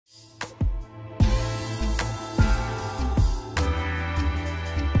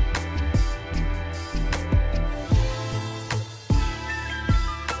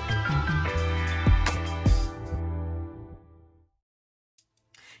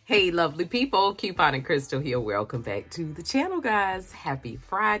Hey lovely people, Coupon and Crystal here. Welcome back to the channel, guys. Happy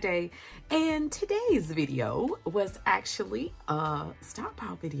Friday. And today's video was actually a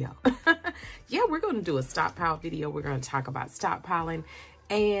stockpile video. Yeah, we're going to do a stockpile video. We're going to talk about stockpiling.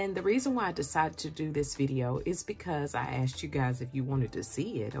 And the reason why I decided to do this video is because I asked you guys if you wanted to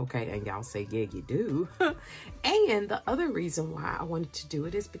see it, okay? And y'all say, yeah, you do. And the other reason why I wanted to do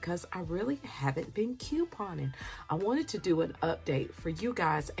it is because I really haven't been couponing. I wanted to do an update for you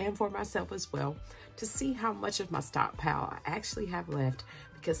guys and for myself as well to see how much of my stockpile I actually have left,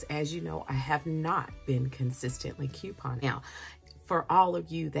 because as you know, I have not been consistently couponing. Now, for all of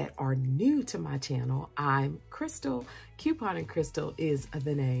you that are new to my channel, I'm Crystle. Coupon and Crystle is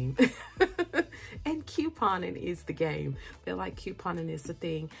the name. And couponing is the game. I feel like couponing is the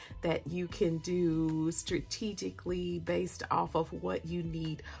thing that you can do strategically based off of what you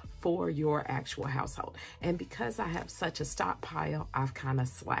need for your actual household. And because I have such a stockpile, I've kind of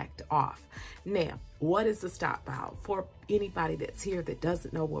slacked off. Now, what is a stockpile? For anybody that's here that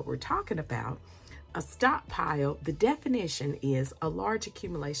doesn't know what we're talking about, a stockpile, the definition is a large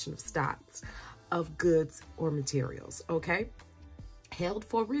accumulation of stocks of goods or materials, okay? Held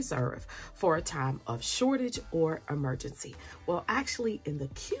for reserve for a time of shortage or emergency. Well, actually in the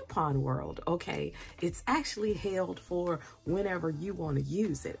coupon world, okay, it's actually held for whenever you want to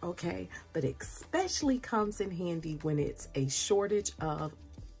use it, okay? But especially comes in handy when it's a shortage of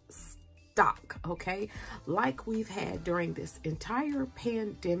stock, okay? Like we've had during this entire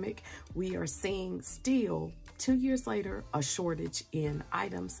pandemic, we are seeing still 2 years later a shortage in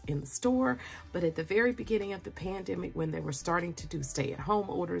items in the store. But at the very beginning of the pandemic, when they were starting to do stay-at-home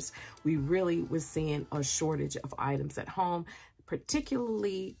orders, we really was seeing a shortage of items at home,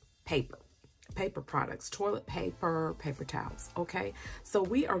 particularly paper products, toilet paper, paper towels, okay? So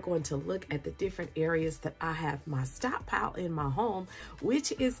we are going to look at the different areas that I have my stockpile in my home,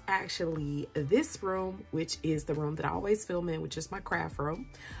 which is actually this room, which is the room that I always film in, which is my craft room.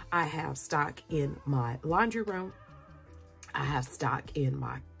 I have stock in my laundry room. I have stock in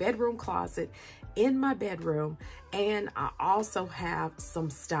my bedroom closet, in my bedroom, and I also have some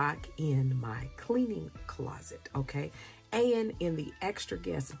stock in my cleaning closet, okay? And in the extra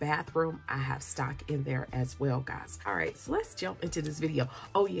guest bathroom, I have stock in there as well, guys. All right, so let's jump into this video.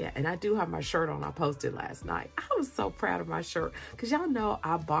 Oh yeah, and I do have my shirt on I posted last night. I was so proud of my shirt because y'all know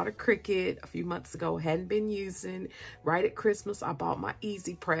I bought a Cricut a few months ago, hadn't been using. Right at Christmas, I bought my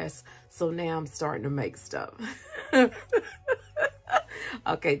Easy Press. So now I'm starting to make stuff.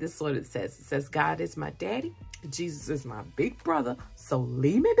 Okay, this is what it says. It says, God is my daddy. Jesus is my big brother. So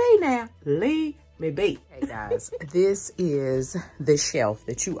leave me be now. Leave me be. Hey guys, this is the shelf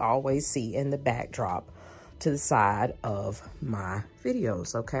that you always see in the backdrop to the side of my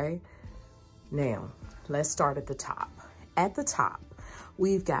videos, okay? Now, let's start at the top. At the top,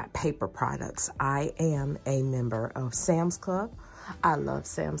 we've got paper products. I am a member of Sam's Club. I love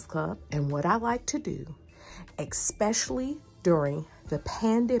Sam's Club. And what I like to do, especially during the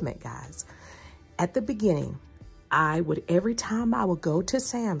pandemic, guys, at the beginning, every time I would go to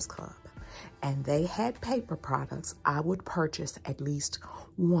Sam's Club and they had paper products, I would purchase at least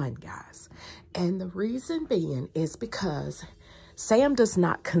one, guys. And the reason being is because Sam does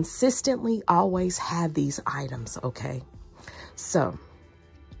not consistently always have these items, okay? So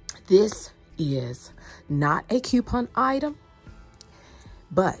this is not a coupon item,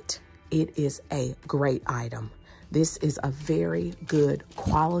 but it is a great item. This is a very good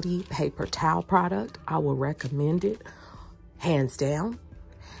quality paper towel product. I will recommend it, hands down.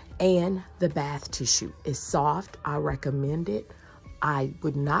 And the bath tissue is soft. I recommend it. I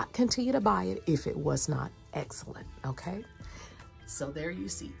would not continue to buy it if it was not excellent, okay? So there you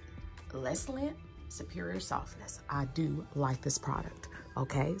see, less lint, superior softness. I do like this product,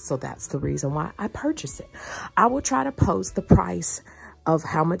 okay? So that's the reason why I purchased it. I will try to post the price of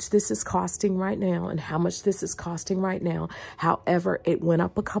how much this is costing right now and how much this is costing right now. However, it went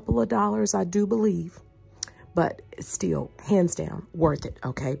up a couple of dollars, I do believe. But still, hands down, worth it,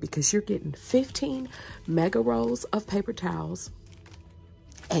 okay? Because you're getting 15 mega rolls of paper towels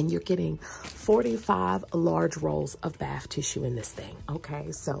and you're getting 45 large rolls of bath tissue in this thing,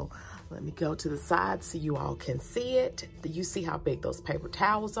 okay? So let me go to the side so you all can see it. You see how big those paper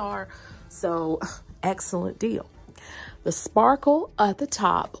towels are. So excellent deal. The sparkle at the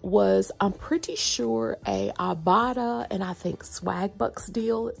top was, I'm pretty sure, a Ibotta and I think Swag Bucks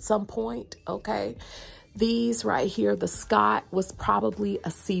deal at some point, okay? These right here, the Scott was probably a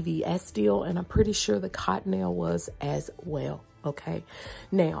CVS deal, and I'm pretty sure the Cottonelle was as well, okay?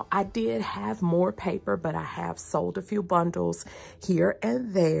 Now, I did have more paper, but I have sold a few bundles here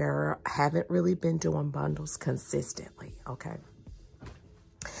and there. I haven't really been doing bundles consistently, okay?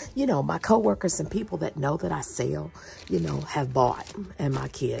 you know, my coworkers and people that know that I sell, you know, have bought, and my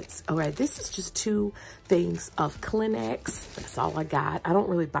kids. All right, this is just 2 things of Kleenex. That's all I got. I don't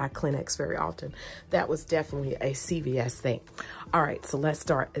really buy Kleenex very often. That was definitely a CVS thing. All right, so let's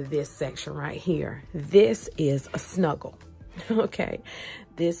start this section right here. This is a Snuggle. Okay,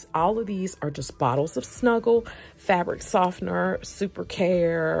 all of these are just bottles of Snuggle, fabric softener, super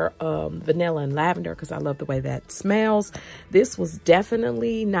care, vanilla and lavender, because I love the way that smells. This was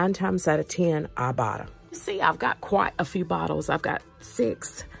definitely 9 times out of 10 Ibotta. You see, I've got quite a few bottles. I've got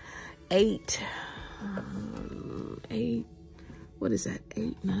 6, 8, 8, what is that?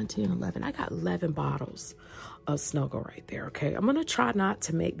 8, 9, 10, 11. I got 11 bottles of Snuggle right there, okay? I'm gonna try not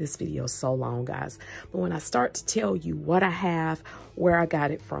to make this video so long, guys, but when I start to tell you what I have, where I got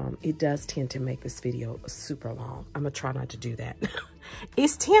it from, it does tend to make this video super long. I'm gonna try not to do that.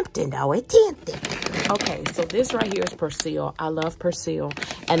 It's tempting though, it's tempting. Okay, so this right here is Persil. I love Persil,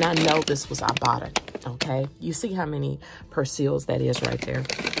 and I know this was Ibotta, okay? You see how many Persils that is right there.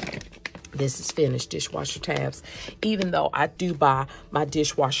 This is finished dishwasher tabs, even though I do buy my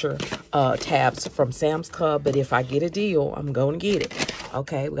dishwasher tabs from Sam's Club, but if I get a deal, I'm going to get it.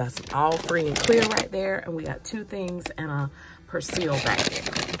 Okay, we got some all free and clear right there, and we got 2 things and a Persil back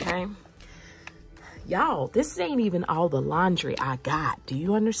there, okay? Y'all, this ain't even all the laundry I got. Do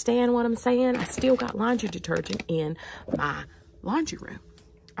you understand what I'm saying? I still got laundry detergent in my laundry room.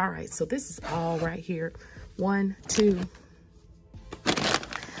 All right, so this is all right here. 1, 2,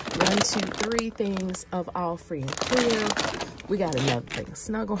 3 things of all free and clear. We got another thing of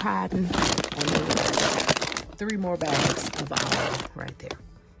Snuggle hiding, and then we got 3 more bags of all right there.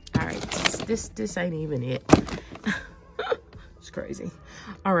 All right, this ain't even it. It's crazy.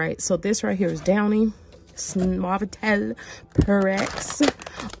 All right, so this right here is Downy, Suavitel, Purex,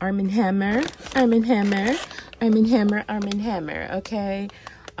 Arm & Hammer, Arm & Hammer, Arm & Hammer, Arm & Hammer. Okay,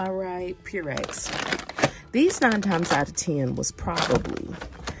 all right, Purex. These 9 times out of 10 was probably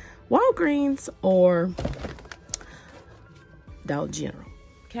Walgreens or Dollar General,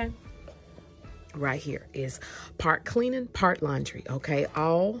 okay? Right here is part cleaning, part laundry, okay?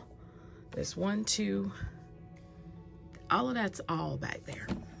 There's 1, 2, all of that's all back there,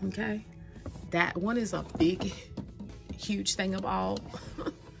 okay? That one is a big, huge thing of all.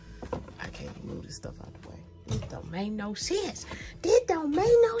 I can't move this stuff out of the way. This don't make no sense. This don't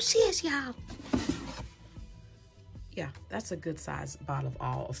make no sense, y'all. Yeah, that's a good size bottle of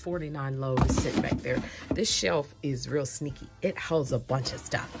all. A 49 load is sitting back there. This shelf is real sneaky. It holds a bunch of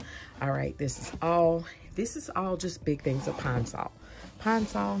stuff. All right, this is all just big things of Pine Sol. Pine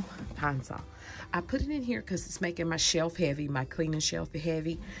Sol, Pine Sol. I put it in here because it's making my shelf heavy, my cleaning shelf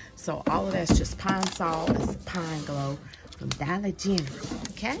heavy. So all of that's just Pine Sol. It's Pine Glow from Dollar General,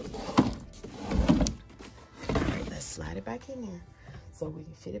 okay? All right, let's slide it back in there so we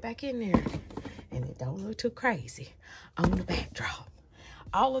can fit it back in there and it don't look too crazy on the backdrop.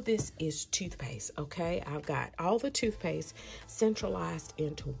 All of this is toothpaste, okay? I've got all the toothpaste centralized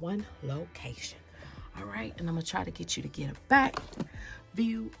into one location. All right, and I'm gonna try to get you to get a back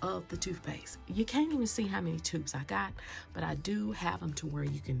view of the toothpaste. You can't even see how many tubes I got, but I do have them to where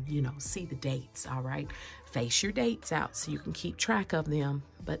you can, you know, see the dates, all right? Face your dates out so you can keep track of them.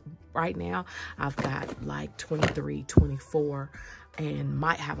 But right now, I've got like 23, 24, and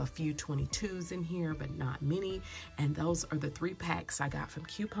might have a few 22s in here, but not many. And those are the 3 packs I got from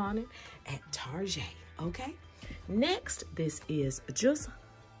couponing at Target, okay? Next, this is just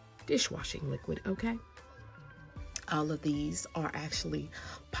dishwashing liquid, okay? All of these are actually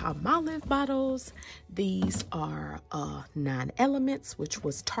Palmolive bottles. These are 9 Elements, which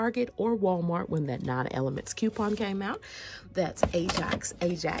was Target or Walmart when that 9 Elements coupon came out. That's Ajax,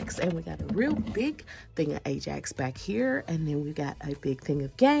 and we got a real big thing of Ajax back here, and then we got a big thing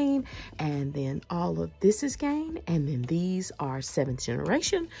of Gain, and then all of this is Gain, and then these are 7th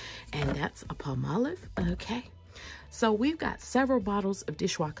generation, and that's a Palmolive, okay? So we've got several bottles of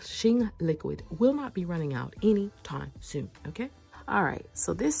dishwashing liquid. Will not be running out anytime soon, okay? All right,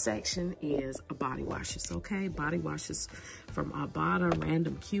 so this section is body washes, okay? Body washes from Ibotta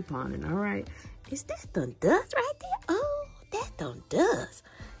random couponing, all right? Is that the dust right there? Oh, that the dust.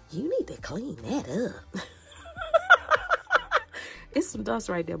 You need to clean that up. It's some dust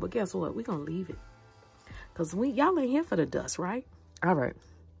right there, but guess what? We're gonna leave it. Because y'all ain't here for the dust, right? All right.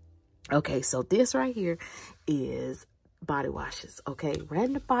 Okay, so this right here is body washes, okay?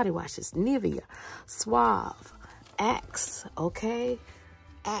 Random body washes, Nivea, Suave, Axe, okay?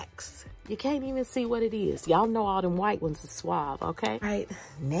 Axe. You can't even see what it is. Y'all know all them white ones are Suave, okay? All right,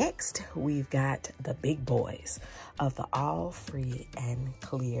 next we've got the big boys of the All Free and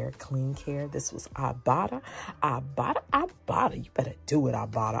Clear Clean Care. This was Ibotta. Ibotta. You better do it,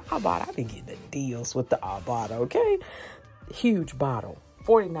 Ibotta. I've been getting the deals with the Ibotta, okay? Huge bottle,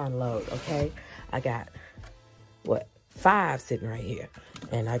 49 load, okay? I got, what, 5 sitting right here.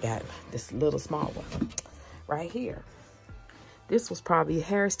 And I got this little small one right here. This was probably a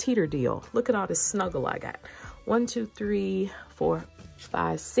Harris Teeter deal. Look at all this Snuggle I got. 1, 2, 3, 4,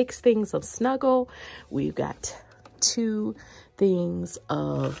 5, 6 things of Snuggle. We've got 3 things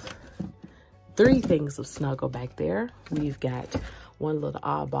of Snuggle back there. We've got one little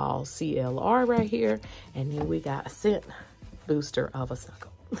oddball CLR right here. And then we got a scent booster of a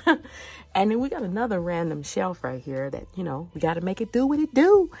Snuggle. And then we got another random shelf right here that, you know, we got to make it do what it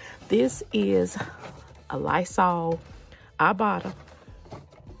do. This is a Lysol Ibotta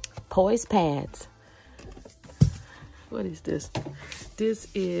Poise Pads. What is this? This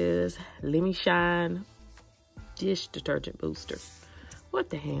is Let Me Shine Dish Detergent Booster. What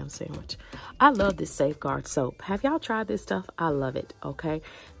the ham sandwich? I love this Safeguard soap. Have y'all tried this stuff? I love it, okay?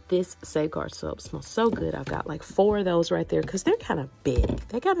 This Safeguard soap smells so good. I've got like 4 of those right there because they're kind of big.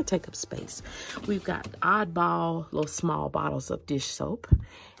 They kind of take up space. We've got oddball, little small bottles of dish soap.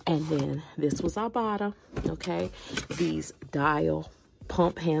 And then this was Ibotta, okay? These Dial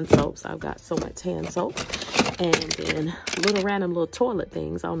pump hand soaps. I've got so much hand soap. And then little random little toilet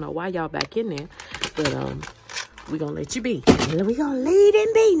things. I don't know why y'all back in there, but we're going to let you be. We're going to lead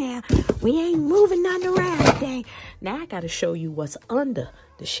and be now. We ain't moving nothing around today. Now I got to show you what's under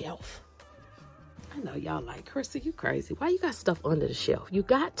the shelf. I know y'all like, Crystle, you crazy. Why you got stuff under the shelf? You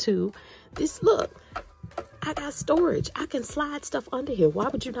got to. This, look. I got storage. I can slide stuff under here. Why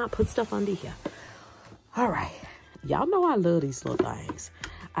would you not put stuff under here? All right. Y'all know I love these little things.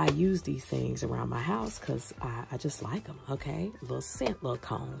 I use these things around my house because I just like them, okay? Little scent, little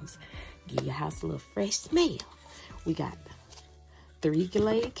cones. Give your house a little fresh smell. We got 3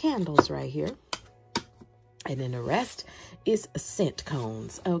 Glade candles right here. And then the rest is scent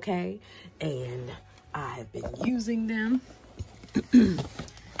cones, okay? And I've been using them.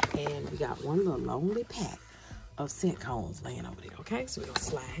 And we got one little lonely pack of scent cones laying over there, okay? So we're going to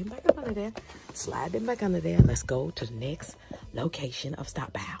slide him back up under there. Slide them back under there. Let's go to the next location of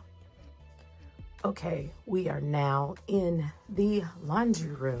Stockpile. Okay, we are now in the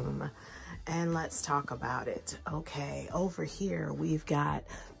laundry room. And let's talk about it. Okay, over here we've got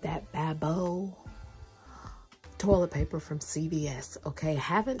that Babo toilet paper from CVS, okay? I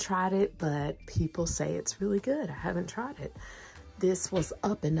haven't tried it, but people say it's really good. I haven't tried it. This was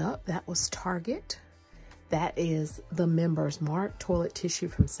Up and Up. That was Target. That is the Members Mark toilet tissue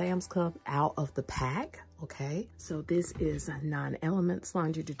from Sam's Club out of the pack. Okay, so this is a 9 Elements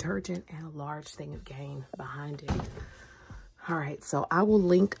laundry detergent and a large thing of Gain behind it. All right, so I will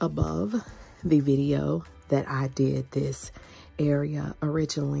link above the video that I did this area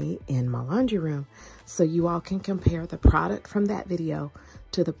originally in my laundry room so you all can compare the product from that video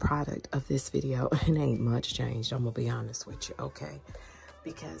to the product of this video. It ain't much changed, I'm gonna be honest with you, okay?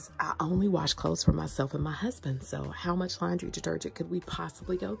 Because I only wash clothes for myself and my husband, so how much laundry detergent could we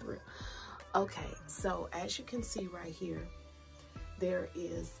possibly go through? Okay, so as you can see right here, there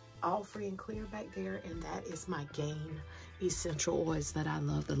is All Free and Clear back there, and that is my Gain essential oils that I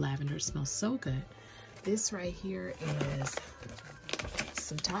love. The lavender smells so good. This right here is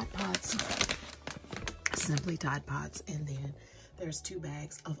some Tide Pods, Simply Tide Pods, and then there's 2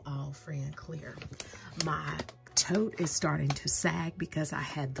 bags of All Free and Clear. My tote is starting to sag because I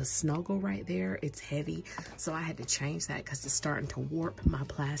had the Snuggle right there. It's heavy, so I had to change that because it's starting to warp my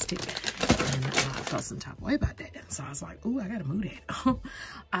plastic, and I felt some type of way about that. So I was like, ooh, I gotta move that.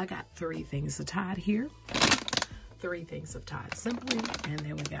 I got 3 things of Tide here, 3 things of Tide Simply, and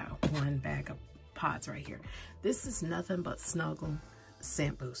then we got 1 bag of pods right here. This is nothing but Snuggle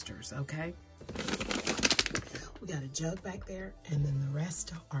scent boosters, okay? We got a jug back there, and then the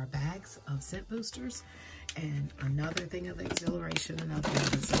rest are bags of scent boosters, and another thing of exhilaration, another thing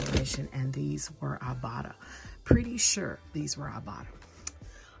of exhilaration, and these were Ibotta. Pretty sure these were Ibotta.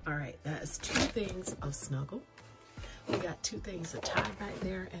 All right, that's 2 things of Snuggle. We got 2 things of Tide back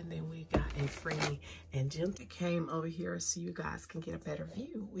there, and then we got a free and Gentle came over here so you guys can get a better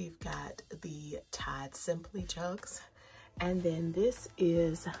view. We've got the Tide Simply jugs, and then this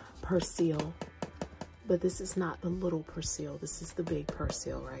is Persil, but this is not the little Persil. This is the big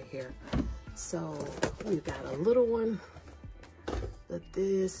Persil right here. So we've got a little one, but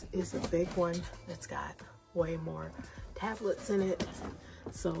this is a big one that's got way more tablets in it.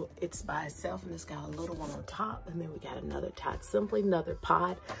 So it's by itself, and it's got a little one on top, and then we got another Tide Simply, another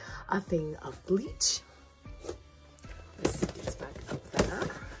pod, a thing of bleach. Let's see this back up there.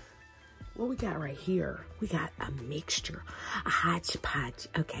 What we got right here, we got a mixture, a hodgepodge,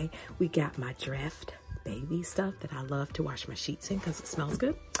 okay? We got my Draft baby stuff that I love to wash my sheets in because it smells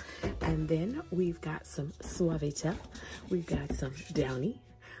good. And then we've got some Suavita. We've got some Downy.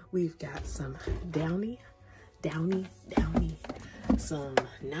 We've got some Downy, some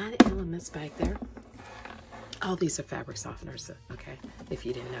 9 Elements back there. All these are fabric softeners, okay, if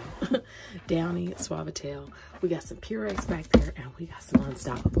you didn't know. Downy, Suavitel. We got some Purex back there, and we got some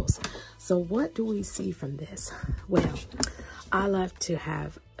Unstoppables. So what do we see from this? Well, I like to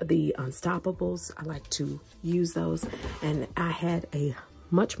have the Unstoppables. I like to use those, and I had a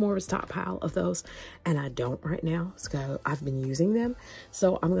much more of a stockpile of those, and I don't right now. So I've been using them.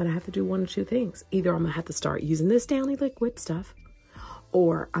 So I'm gonna have to do one or two things. Either I'm gonna have to start using this Downy liquid stuff,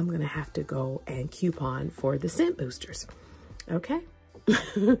 or I'm gonna have to go and coupon for the scent boosters, okay?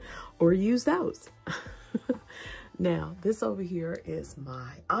 Or use those. Now, this over here is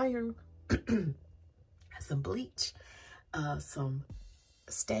my iron, some bleach, some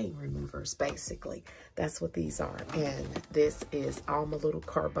stain removers, basically. That's what these are. And this is all my little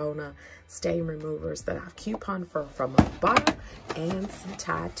Carbona stain removers that I've couponed for from Ibotta, and some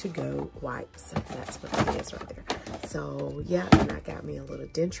Tide to Go wipes. That's what it is right there. So yeah, and I got me a little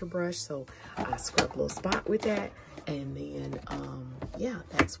denture brush, so I scrub a little spot with that. And then yeah,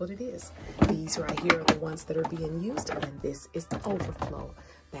 that's what it is. These right here are the ones that are being used, and this is the overflow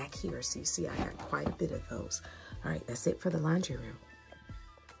back here. So you see I got quite a bit of those. All right, that's it for the laundry room.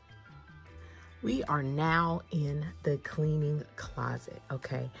 We are now in the cleaning closet,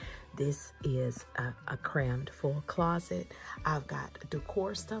 okay? This is a crammed full closet. I've got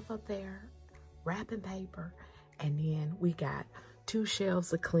decor stuff up there, wrapping paper, and then we got 2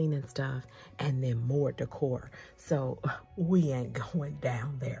 shelves of cleaning stuff, and then more decor. So we ain't going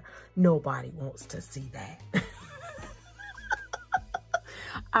down there. Nobody wants to see that.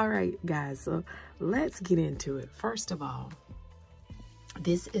 All right, guys, so let's get into it. First of all,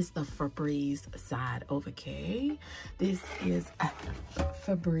 this is the Febreze side over, okay? This is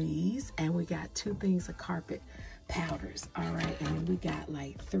Febreze, and we got 2 things of carpet powders, all right? And then we got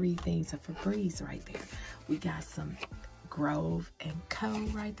like 3 things of Febreze right there. We got some Grove and Co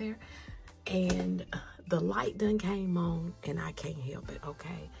right there, and the light done came on, and I can't help it,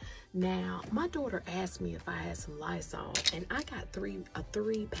 okay? Now, my daughter asked me if I had some Lysol, and I got a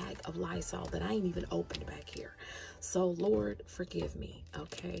 3-pack of Lysol that I ain't even opened back here. So, Lord, forgive me,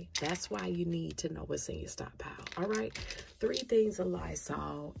 okay? That's why you need to know what's in your stockpile, all right? 3 things of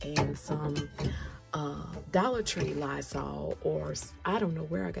Lysol and some Dollar Tree Lysol, or I don't know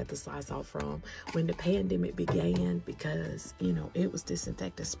where I got this Lysol from when the pandemic began, because, you know, it was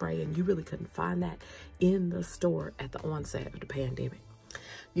disinfectant spray, and you really couldn't find that in the store at the onset of the pandemic.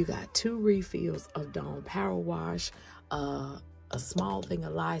 You got 2 refills of Dawn Power Wash, a small thing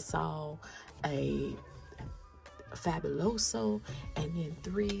of Lysol, a Fabuloso, and then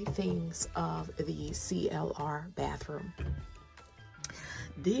 3 things of the CLR bathroom.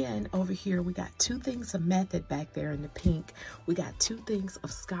 Then over here, we got 2 things of Method back there in the pink. We got 2 things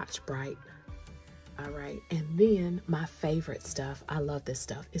of Scotch Brite. All right, and then my favorite stuff. I love this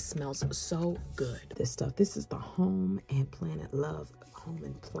stuff. It smells so good. This stuff, this is the Home and Planet Love. Home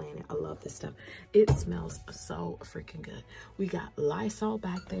and Planet. I love this stuff. It smells so freaking good. We got Lysol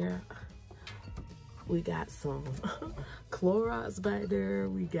back there. We got some Clorox back there.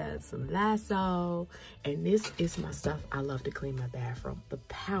 We got some Lysol. And this is my stuff I love to clean my bathroom. The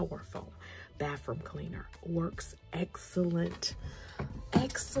Powerful Bathroom Cleaner. Works excellent.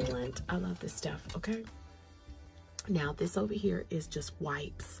 Excellent. I love this stuff, okay? Now, this over here is just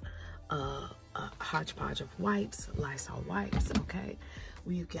wipes. A hodgepodge of wipes, Lysol wipes, okay?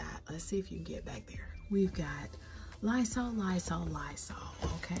 We've got, let's see if you can get back there. We've got Lysol,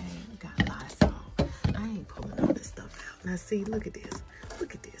 okay? We got Lysol. I ain't pulling all this stuff out. Now see, look at this.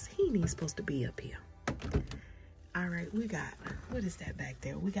 Look at this. He ain't supposed to be up here. All right, we got, what is that back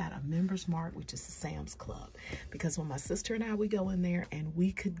there? We got a Members Mark, which is the Sam's Club. Because when my sister and I, we go in there, and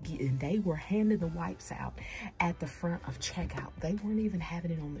we could get, and they were handing the wipes out at the front of checkout. They weren't even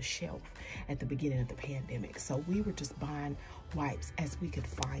having it on the shelf at the beginning of the pandemic. So we were just buying wipes as we could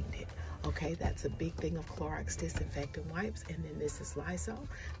find it. Okay, that's a big thing of Clorox disinfectant wipes. And then this is Lysol.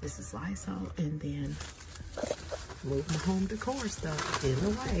 This is Lysol. And then move my home decor stuff in the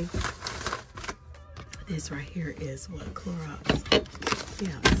way. This right here is what Clorox.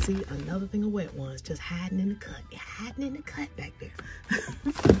 Yeah, see, another thing of wet ones just hiding in the cut. Hiding in the cut back there.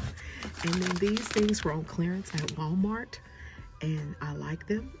 And then these things were on clearance at Walmart. and I like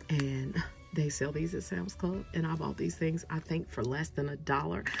them, and they sell these at Sam's Club, and I bought these things, I think, for less than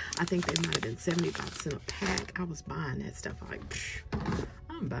 $1. I think they might have been 75% a pack. I was buying that stuff. Like, psh,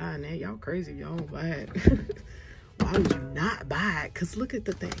 I'm buying that. Y'all crazy. Y'all don't buy it. Why would you not buy it? Because look at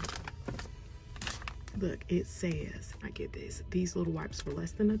the thing. Look, it says, I get this, these little wipes for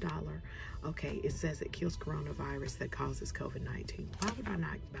less than $1. Okay, it says it kills coronavirus that causes COVID-19. Why would I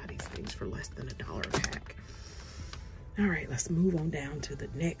not buy these things for less than $1 a pack? All right, let's move on down to the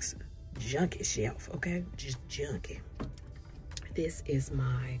next junky shelf, okay? Just junky. This is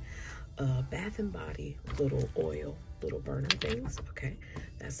my Bath and Body little oil, little burner things, okay?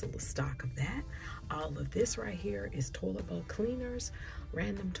 That's a little stock of that. All of this right here is toilet bowl cleaners,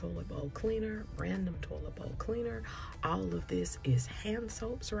 random toilet bowl cleaner, random toilet bowl cleaner. All of this is hand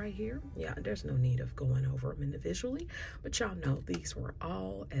soaps right here. Yeah, there's no need of going over them individually, but y'all know these were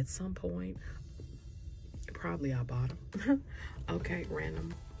all at some point, probably I bought them. Okay,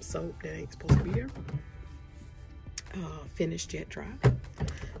 random soap that ain't supposed to be there. Finished jet dry.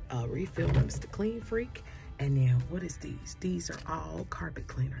 Refill from Mr. Clean Freak. And then what is these? These are all carpet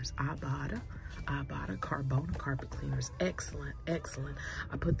cleaners. Ibotta Carbona carpet cleaners. Excellent, excellent.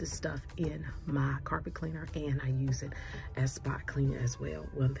 I put this stuff in my carpet cleaner and I use it as spot cleaner as well.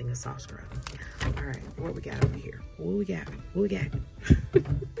 One thing is soft scrub. All right, what we got over here? What we got? What we got?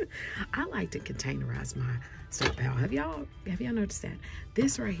 I like to containerize my Stockpile. Have y'all noticed that?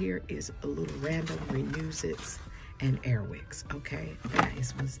 This right here is a little random reuse-its and air wicks. Okay, that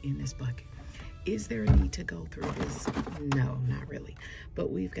is what's in this bucket. Is there a need to go through this? No, not really.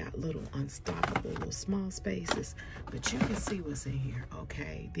 But we've got little unstoppable, little small spaces. But you can see what's in here,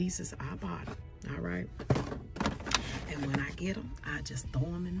 okay? These is Ibotta, all right? And when I get them, I just throw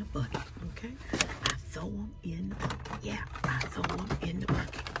them in the bucket, okay? I throw them in the bucket. Yeah, I throw them in the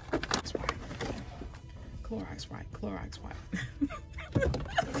bucket. That's right. Clorox wipe, Clorox wipe.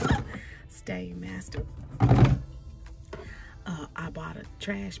 Stain Master. I bought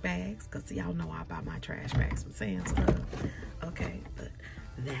trash bags, because y'all know I buy my trash bags from Sam's Club. Okay, but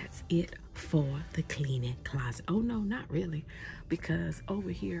that's it for the cleaning closet. Oh no, not really, because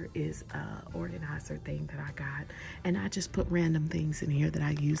over here is a organizer thing that I got, and I just put random things in here that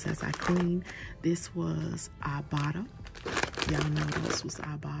I use as I clean. This was Ibotta. Y'all know this was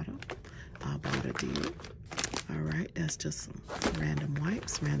Ibotta. Ibotta deal. All right, that's just some random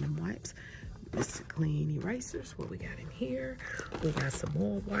wipes, Mr. Clean erasers. What we got in here? We got some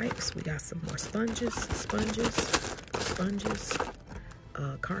more wipes. We got some more sponges,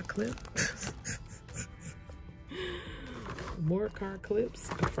 car clip. More car clips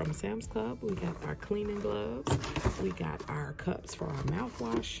from Sam's Club. We got our cleaning gloves. We got our cups for our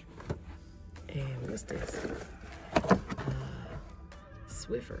mouthwash. And what's this?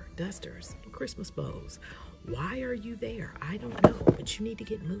 Swiffer dusters and Christmas bows. Why are you there? I don't know, but you need to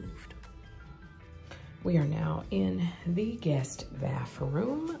get moved. We are now in the guest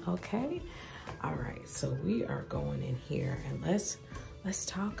bathroom, okay? All right, so we are going in here and let's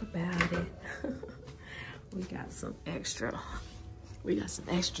talk about it. We got some extra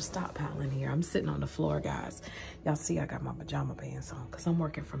Stockpile in here. I'm sitting on the floor, guys. Y'all see I got my pajama pants on because I'm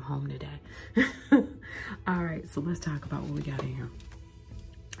working from home today. All right, so let's talk about what we got in here.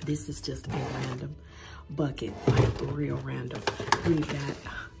 This is just a random bucket, like real random. We got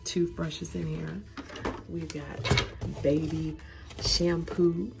toothbrushes in here. We've got baby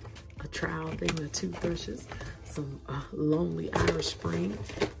shampoo, a trowel thing of toothbrushes, some Lonely Irish Spring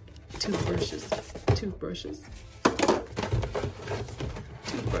toothbrushes,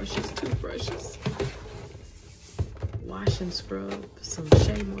 wash and scrub, some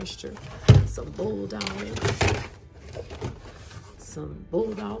Shea Moisture, some Bulldog,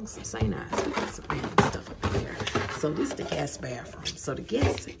 some St. Ives. We got some random stuff up in here. So this is the guest bathroom. So the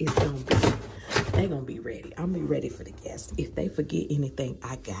guest is they're gonna be ready. I'm gonna be ready for the guests. If they forget anything,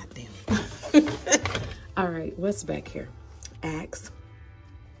 I got them. All right, what's back here? Axe.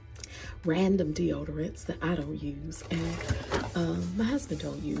 Random deodorants that I don't use and my husband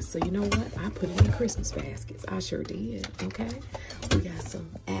don't use. So you know what? I put it in Christmas baskets. I sure did, okay? We got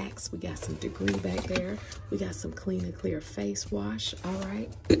some Axe. We got some Degree back there. We got some Clean and Clear face wash, all right?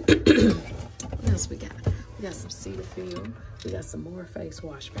 What else we got? We got some Cetaphil. We got some more face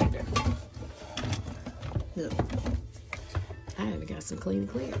wash back there. Look, I even got some Clean and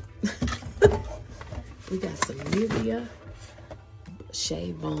Clear. We got some Nivea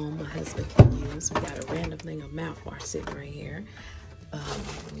shave balm my husband can use. We got a random thing of mouthwash sitting right here.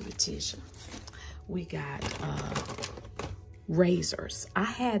 Tissue. We got razors. I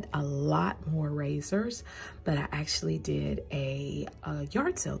had a lot more razors, but I actually did a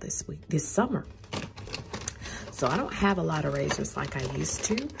yard sale this summer. So I don't have a lot of razors like I used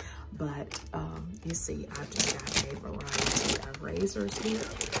to, but you see, I just got a variety of razors here.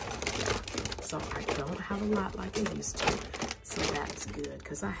 Yeah. So I don't have a lot like I used to. So that's good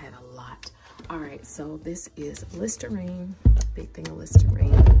because I had a lot. All right, so this is Listerine, a big thing of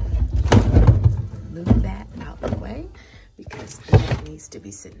Listerine. Move that out the way because that needs to be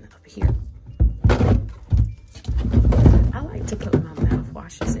sitting up here. I like to put my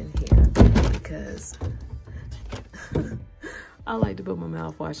mouthwashes in here because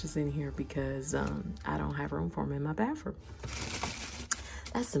I don't have room for them in my bathroom.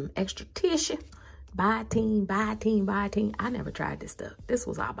 That's some extra tissue. Biotin. I never tried this stuff. This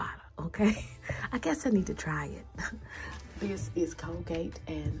was Ibotta, okay? I guess I need to try it. This is Colgate,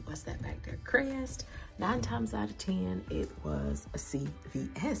 and what's that back there? Crest. 9 times out of 10, it was a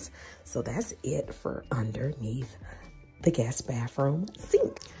CVS. So that's it for underneath the guest bathroom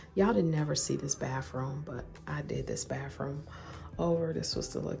sink. Y'all didn't never see this bathroom, but I did this bathroom over. This was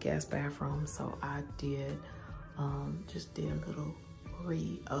the little guest bathroom, so I did just did a little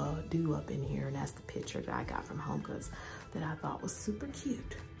redo up in here, and that's the picture that I got from HomeGoods that I thought was super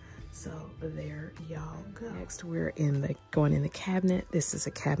cute. So there y'all go. Next, we're going in the cabinet. This is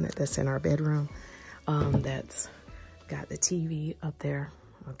a cabinet that's in our bedroom. That's got the TV up there.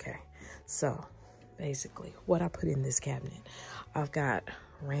 Okay, so basically what I put in this cabinet, I've got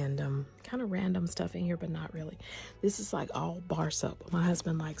kind of random stuff in here, but not really. This is like all bar soap. My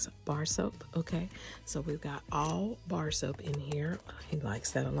husband likes bar soap, okay? So we've got all bar soap in here. He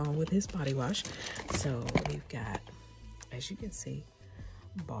likes that along with his body wash. So we've got, as you can see,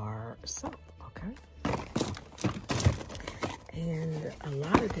 bar soap, okay? And a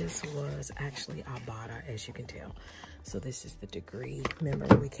lot of this was actually Ibotta, as you can tell. So this is the Degree.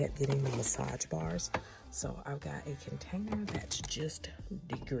 Remember, we kept getting the massage bars. So I've got a container that's just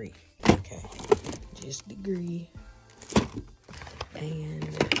Degree, okay? Just Degree. And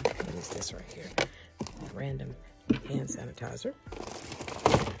what is this right here? Random hand sanitizer.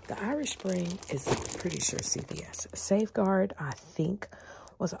 The Irish Spring is pretty sure CVS. Safeguard, I think,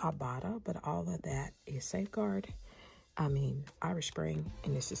 was Ibotta, but all of that is Safeguard. Irish Spring,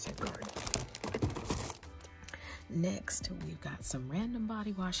 and this is Safeguard. Next, we've got some random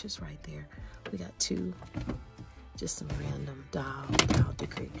body washes right there. We got just some random Dial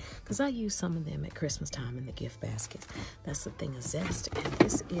Degree, because I use some of them at Christmas time in the gift basket. That's a thing of Zest, and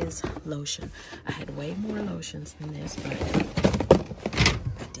this is lotion. I had way more lotions than this, but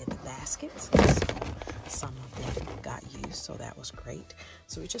I did the baskets, so some of them got used, so that was great.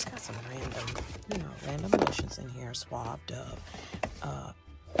 So we just got some random lotions in here. Suave, Dove,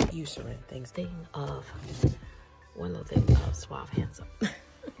 Eucerin, one little thing of Suave hand soap.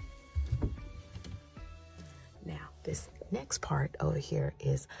 Now, this next part over here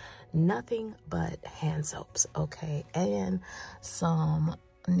is nothing but hand soaps, okay? And some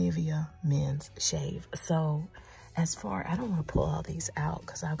Nivea men's shave. So as far, I don't want to pull all these out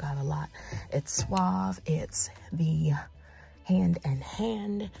because I've got a lot. It's Suave, it's the Hand and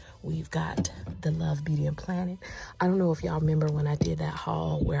Hand. We've got the Love Beauty and Planet. I don't know if y'all remember when I did that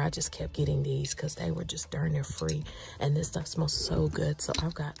haul where I just kept getting these because they were just darn near free, and this stuff smells so good. So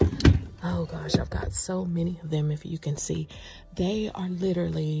I've got, oh gosh, I've got so many of them. If you can see, they are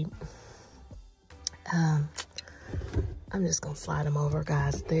literally, I'm just gonna slide them over,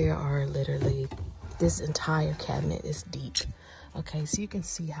 guys. They are literally, this entire cabinet is deep. Okay, so you can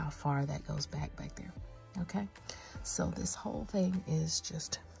see how far that goes back there. Okay, so this whole thing is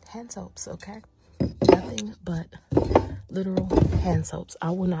just hand soaps, okay? Nothing but literal hand soaps.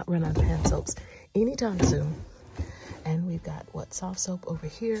 I will not run out of hand soaps anytime soon. And we've got soft soap over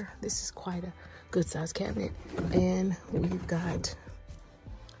here. This is quite a good size cabinet. And we've got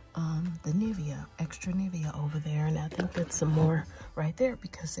the Nivea, extra Nivea over there. And I think that's some more right there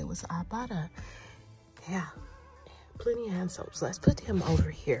because it was Ibotta. Yeah. Plenty of hand soaps. Let's put him over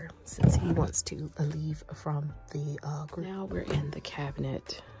here since he wants to leave from the group. Now we're in the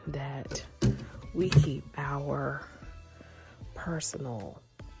cabinet that we keep our personal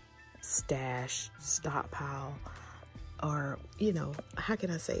stash, stockpile, or, how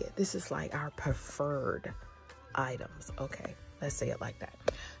can I say it? This is like our preferred items. Okay, let's say it like that.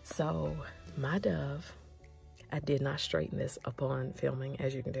 So my Dove, I did not straighten this upon filming,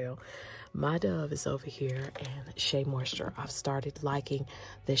 as you can tell. My Dove is over here, and Shea Moisture. I've started liking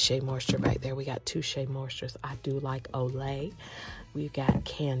the Shea Moisture back there. We got 2 Shea Moistures. I do like Olay. We've got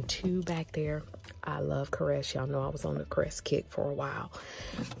Cantu back there. I love Caress. Y'all know I was on the Caress kick for a while.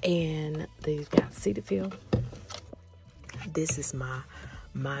 And they've got Cetaphil. This is my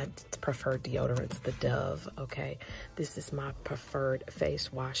my preferred deodorants, the Dove, okay? This is my preferred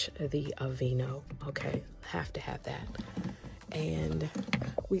face wash, the Aveeno, okay? Have to have that. And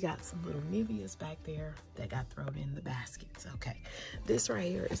we got some little Niveas back there that got thrown in the baskets, okay? This right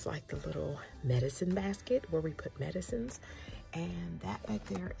here is like the little medicine basket where we put medicines. And that back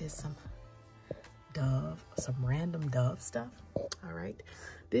there is some Dove, some random Dove stuff, all right?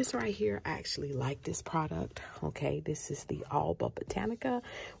 This right here, I actually like this product, okay? This is the Alba Botanica.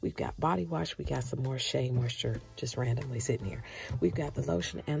 We've got body wash. We got some more Shea Moisture just randomly sitting here. We've got the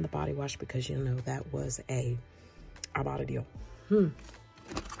lotion and the body wash because, you know, that was a Ibotta deal.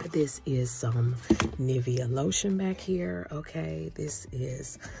 This is some Nivea lotion back here, okay? This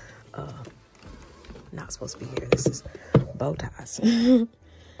is not supposed to be here. This is bow ties.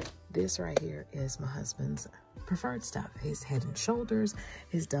 This right here is my husband's preferred stuff. His Head and Shoulders,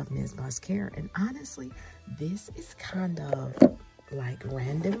 his Dove Men's Mascara. And honestly, this is kind of like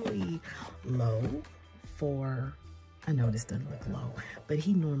randomly low for, I know this doesn't look low, but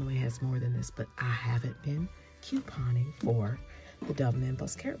he normally has more than this, but I haven't been couponing for the Dove Men's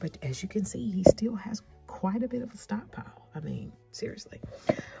Mascara. But as you can see, he still has quite a bit of a stockpile. I mean, seriously.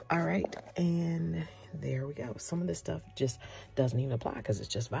 All right, and there we go. Some of this stuff just doesn't even apply because it's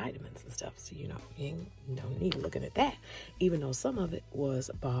just vitamins and stuff. So, you know, you don't need looking at that, even though some of it was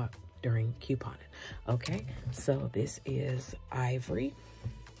bought during couponing. Okay, so this is Ivory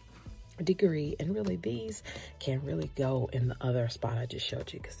Degree, and really these can really go in the other spot I just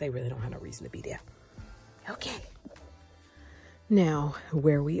showed you because they really don't have no reason to be there. Okay. Now,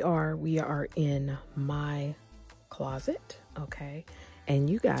 where we are in my closet, okay? And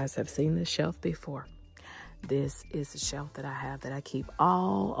you guys have seen this shelf before. This is the shelf that I have that I keep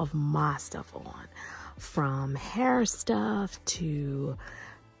all of my stuff on, from hair stuff to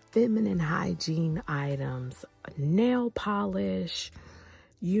feminine hygiene items, nail polish,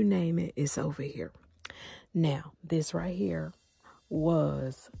 you name it, it's over here. Now, this right here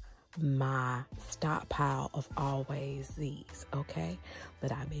was my stockpile of always these, okay?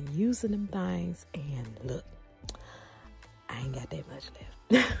 But I've been using them things, and look, I ain't got that much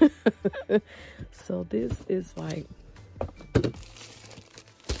left. So this is like,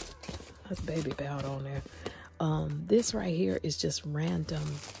 that's baby powder on there. This right here is just random,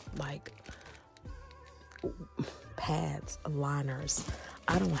 like, pads, liners.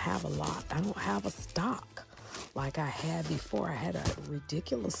 I don't have a lot. I don't have a stock like I had before. I had a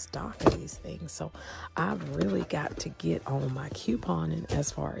ridiculous stock of these things. So I've really got to get on my couponing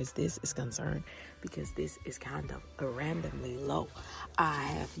as far as this is concerned, because this is kind of randomly low. I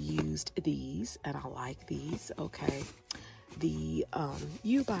have used these and I like these, okay? The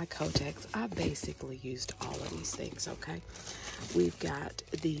You by Kotex, I basically used all of these things, okay? We've got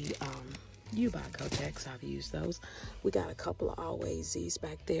the You by Kotex, I've used those. We got a couple of Always these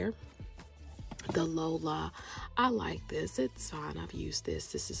back there. The Lola, I like this. It's fine. I've used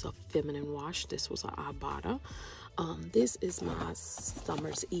this. This is a feminine wash. This was an Ibotta. This is my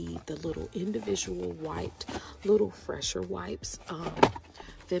Summer's Eve, the little individual wiped, little fresher wipes,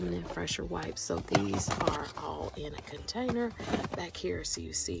 feminine fresher wipes. So these are all in a container back here, so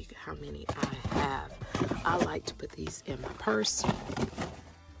you see how many I have. I like to put these in my purse.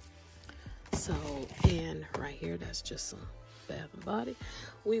 So, and right here, that's just some Bath and Body.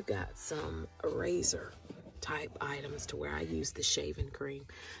 We've got some razor type items to where I use the shaving cream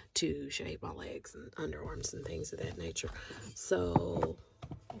to shave my legs and underarms and things of that nature. So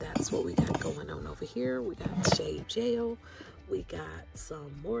that's what we got going on over here. We got shave gel. We got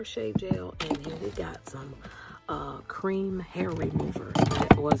some more shave gel, and then we got some cream hair remover.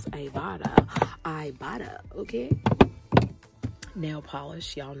 That was Ibotta, okay? Nail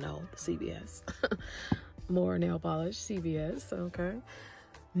polish, y'all know, CVS. More nail polish, CVS, okay?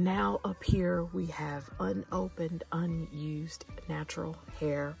 Now up here we have unopened, unused natural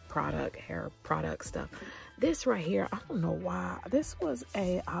hair product stuff. This right here, I don't know why. This was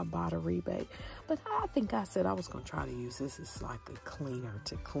a Ibotta rebate, but I think I said I was going to try to use this. It's like a cleaner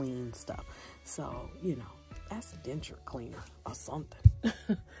to clean stuff. So, you know, that's a denture cleaner or something.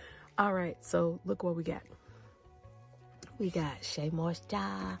 All right, so look what we got. We got Shea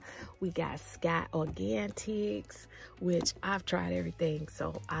Moisture, we got Sky Organics, which I've tried everything,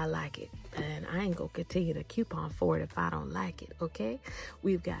 so I like it. And I ain't gonna continue to coupon for it if I don't like it, okay?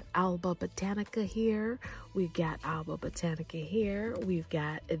 We've got Alba Botanica here. We've got Alba Botanica here. We've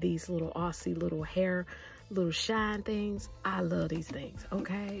got these little Aussie little hair, little shine things. I love these things,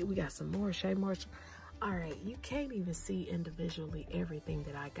 okay? We got some more Shea Moisture. All right, you can't even see individually everything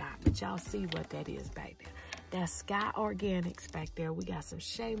that I got, but y'all see what that is back there. That's Sky Organics back there. We got some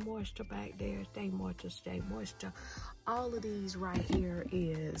Shea Moisture back there. Stay Moisture, Stay Moisture. All of these right here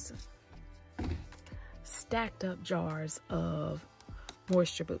is stacked up jars of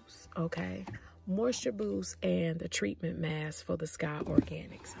Moisture Boost, okay? Moisture Boost and the treatment mask for the Sky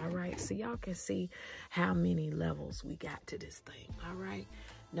Organics, all right? So y'all can see how many levels we got to this thing, all right?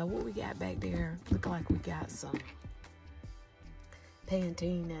 Now what we got back there, look like we got some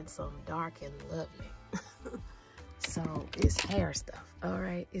Pantene and some Dark and Lovely. So it's hair stuff, all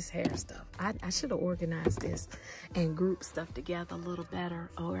right? It's hair stuff. I should have organized this and grouped stuff together a little better,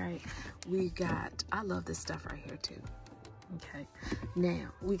 all right? We got, I love this stuff right here too. Okay,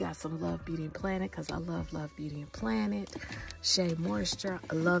 now we got some Love Beauty and Planet because I love Love Beauty and Planet. Shea Moisture,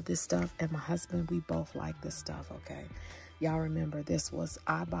 I love this stuff, and my husband, we both like this stuff. Okay, y'all remember this was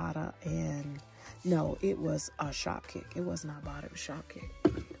Ibotta, and no, it was a Shopkick. It wasn't Ibotta, it was Shopkick.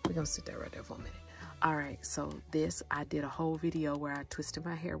 We're gonna sit there right there for a minute. All right, so this, I did a whole video where I twisted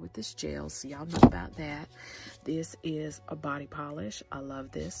my hair with this gel, so y'all know about that. This is a body polish. I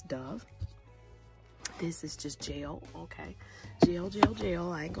love this, Dove. This is just gel, okay? Gel, gel,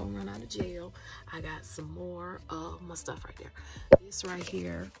 gel. I ain't gonna run out of gel. I got some more of my stuff right there. This right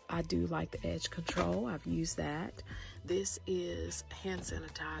here, I do like the edge control. I've used that. This is hand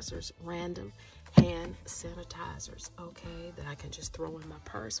sanitizers, random hand sanitizers, okay? that I can just throw in my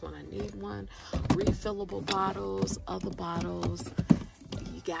purse when I need one. Refillable bottles, other bottles.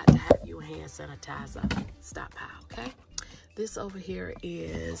 You got to have your hand sanitizer. Stockpile, okay? This over here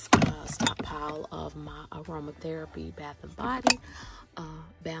is a stockpile of my aromatherapy Bath and Body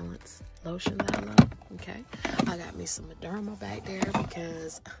balance lotion that I love. Okay, I got me some Mederma back there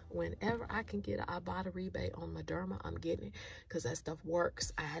because whenever I can get an Ibotta rebate on Mederma, I'm getting it because that stuff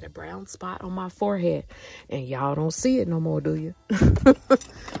works. I had a brown spot on my forehead and y'all don't see it no more, do you?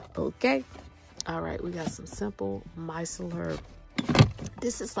 Okay, all right, we got some simple micellar.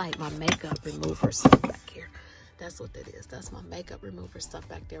 This is like my makeup remover stuff back here. That's what that is. That's my makeup remover stuff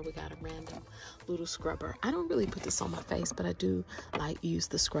back there. We got a random little scrubber. I don't really put this on my face, but I do like use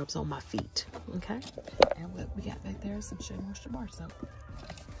the scrubs on my feet. Okay. And what we got back there is some Shea Moisture bar soap.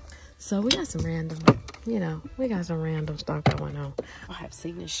 So we got some random, you know, we got some random stuff going on. I have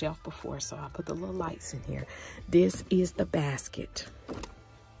seen this shelf before, so I put the little lights in here. This is the basket.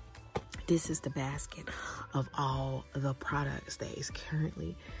 This is the basket of all the products that is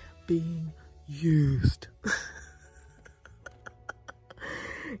currently being used.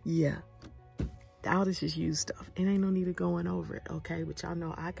 Yeah, all this is used stuff. It ain't no need of going over it, okay? But y'all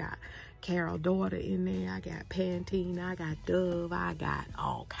know I got Carol Daughter in there. I got Pantene. I got Dove. I got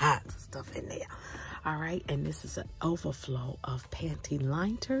all kinds of stuff in there. All right, and this is an overflow of Pantene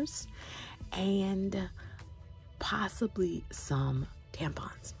lighters and possibly some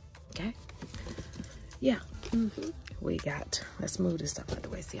tampons, okay? Yeah, we got, let's move this stuff out of the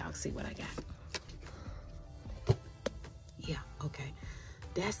way so y'all can see what I got. Yeah, okay.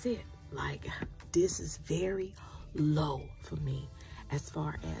 That's it. Like, this is very low for me as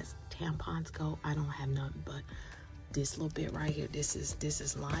far as tampons go. I don't have nothing but this little bit right here. This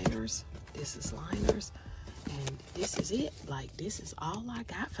is liners. This is liners. And this is it. Like, this is all I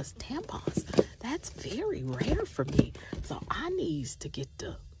got for tampons. That's very rare for me. So I need to get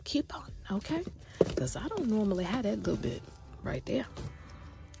the coupon, okay? Because I don't normally have that little bit right there.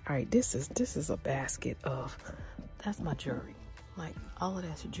 All right, this is a basket of, that's my jewelry. Like, all of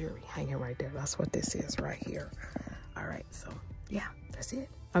that's jewelry hanging right there. That's what this is right here. All right, so yeah, that's it.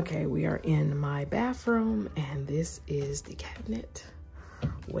 Okay, we are in my bathroom, and this is the cabinet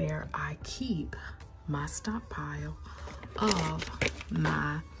where I keep my stockpile of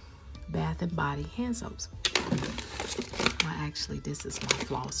my Bath and Body hand soaps. Well, actually, this is my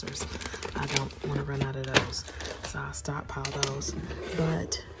flossers. I don't want to run out of those, so I'll stockpile those.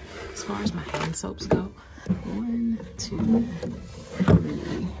 But as far as my hand soaps go, 1, 2,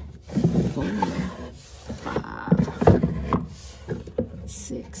 3, 4, 5,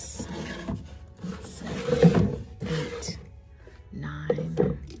 6, 7, 8,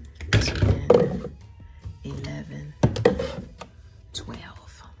 9, 10, 11,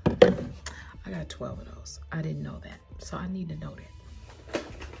 12. I got 12 of those. I didn't know that, so I need to know that.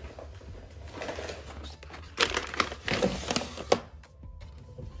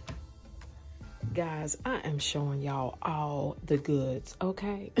 Guys, I am showing y'all all the goods,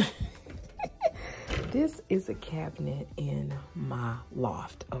 okay? This is a cabinet in my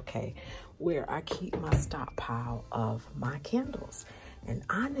loft, okay, where I keep my stockpile of my candles. And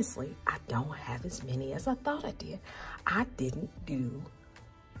honestly, I don't have as many as I thought I did. I didn't do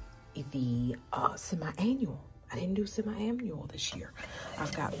the semi-annual. I didn't do semi-annual this year.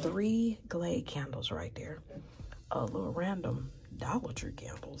 I've got 3 Glade candles right there. A little random Dollar Tree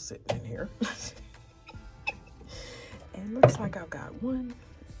candle sitting in here. And looks like I've got 1,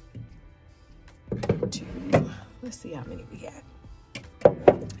 2, let's see how many we got.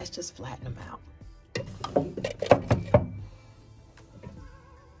 Let's just flatten them out.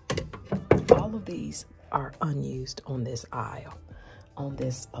 All of these are unused on this aisle, on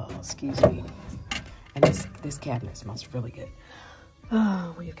this, excuse me. And this cabinet smells really good.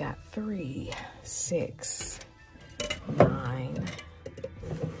 We've got 3, 6, 9,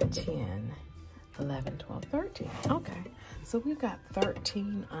 10, 11, 12, 13. Okay, so we've got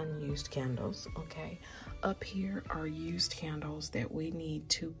 13 unused candles. Okay, up here are used candles that we need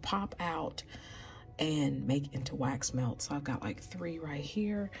to pop out and make into wax melt. So I've got like 3 right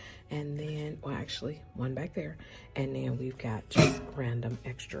here, and then, well, actually 1 back there, and then we've got just random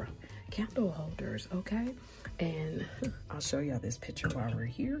extra candle holders. Okay, and I'll show y'all this picture while we're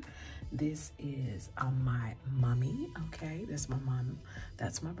here. This is my mommy. Okay, that's my mom,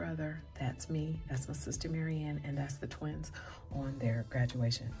 that's my brother, that's me, that's my sister Marianne, and that's the twins on their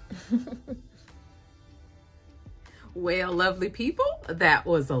graduation. Well, lovely people, that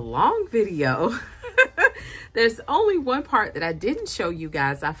was a long video. There's only one part that I didn't show you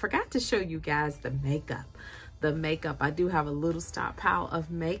guys. I forgot to show you guys the makeup. The makeup, I do have a little stockpile of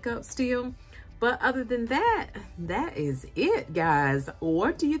makeup still. But other than that, that is it, guys.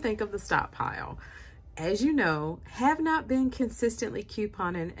 What do you think of the stockpile? As you know, have not been consistently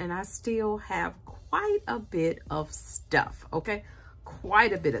couponing, and I still have quite a bit of stuff, okay?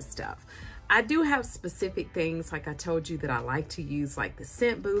 Quite a bit of stuff. I do have specific things, like I told you, that I like to use, like the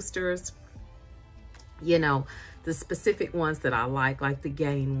scent boosters, you know, the specific ones that I like the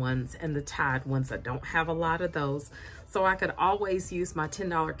Gain ones and the Tide ones. I don't have a lot of those. So I could always use my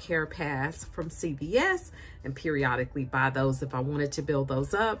 $10 Care Pass from CVS and periodically buy those if I wanted to build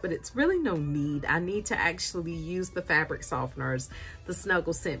those up, but it's really no need. I need to actually use the fabric softeners, the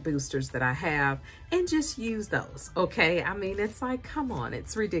Snuggle scent boosters that I have, and just use those, okay? I mean, it's like, come on,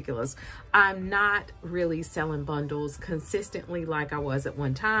 it's ridiculous. I'm not really selling bundles consistently like I was at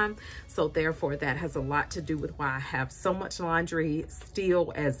one time, so therefore that has a lot to do with why I have so much laundry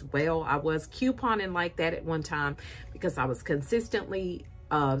still as well. I was couponing like that at one time because I was consistently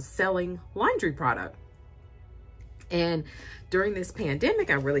selling laundry product. And during this pandemic,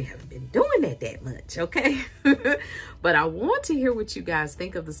 I really haven't been doing that much, okay? But I want to hear what you guys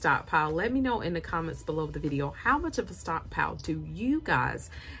think of the stockpile. Let me know in the comments below the video, how much of a stockpile do you guys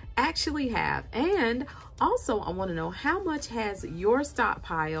actually have? And also, I want to know, how much has your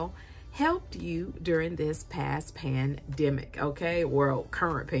stockpile helped you during this past pandemic, okay? Or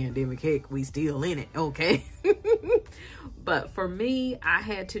current pandemic, heck, we still in it, okay? But for me, I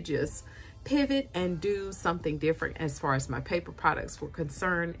had to just pivot and do something different as far as my paper products were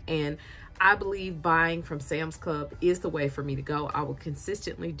concerned, and I believe buying from Sam's Club is the way for me to go. I will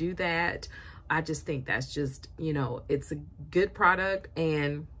consistently do that. I just think that's just, you know, it's a good product,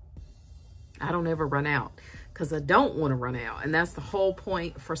 and I don't ever run out, because I don't want to run out. And that's the whole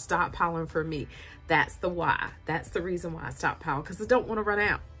point for stockpiling for me. That's the why. That's the reason why I stockpile, because I don't want to run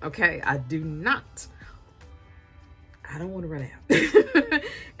out, okay? I don't want to run out.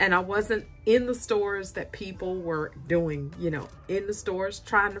 And I wasn't in the stores that people were doing, you know, in the stores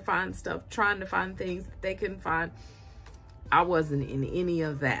trying to find stuff, trying to find things that they couldn't find. I wasn't in any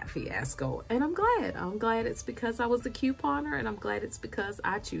of that fiasco, and I'm glad. I'm glad it's because I was a couponer, and I'm glad it's because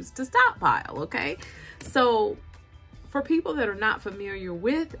I choose to stockpile, okay? So for people that are not familiar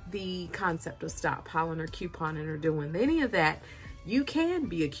with the concept of stockpiling or couponing or doing any of that, you can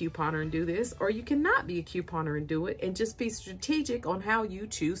be a couponer and do this, or you cannot be a couponer and do it, and just be strategic on how you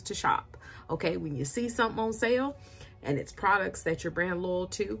choose to shop, okay? When you see something on sale and it's products that you're brand loyal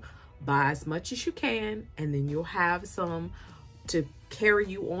to, buy as much as you can, and then you'll have some to carry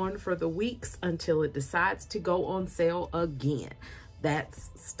you on for the weeks until it decides to go on sale again.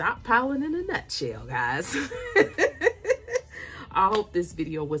 That's stockpiling in a nutshell, guys. I hope this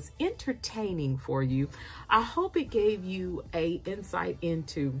video was entertaining for you. I hope it gave you an insight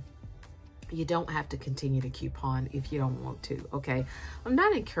into, you don't have to continue to coupon if you don't want to, okay? I'm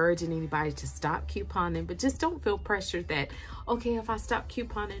not encouraging anybody to stop couponing, but just don't feel pressured that, okay, if I stop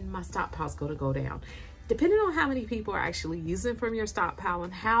couponing, my stockpile's gonna go down. Depending on how many people are actually using from your stockpile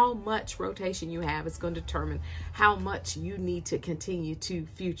and how much rotation you have, is going to determine how much you need to continue to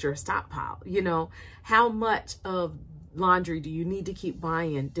future stockpile. You know, how much of laundry do you need to keep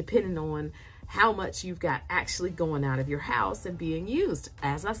buying, depending on how much you've got actually going out of your house and being used.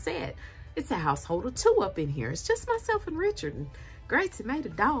 As I said, it's a household of 2 up in here. It's just myself and Richard, and Gracie made a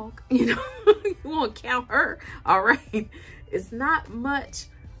dog, you know. You won't count her, all right? It's not much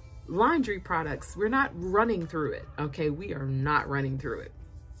laundry products. We're not running through it, okay? We are not running through it.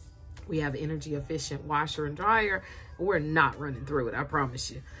 We have energy efficient washer and dryer. We're not running through it, I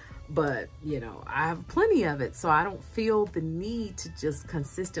promise you. But, you know, I have plenty of it, so I don't feel the need to just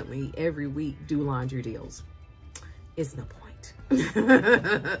consistently every week do laundry deals. It's no point.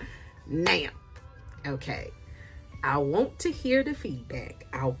 Now, okay. I want to hear the feedback.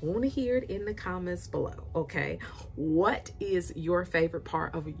 I want to hear it in the comments below, okay? What is your favorite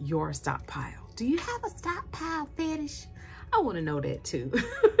part of your stockpile? Do you have a stockpile fetish? I want to know that too.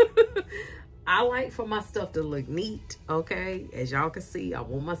 I like for my stuff to look neat, okay? As y'all can see, I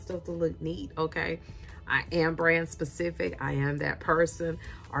want my stuff to look neat, okay? I am brand specific. I am that person.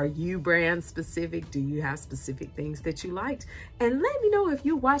 Are you brand specific? Do you have specific things that you liked? And let me know if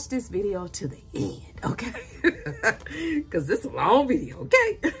you watch this video to the end, okay? Because this is a long video,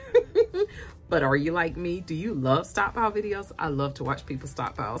 okay? But are you like me? Do you love stockpile videos? I love to watch people's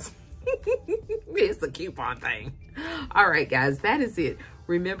stockpiles. It's a coupon thing. All right, guys, that is it.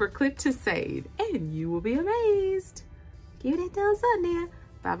 Remember, click to save, and you will be amazed. Give that thumbs up there.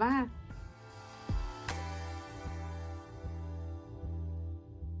 Bye-bye.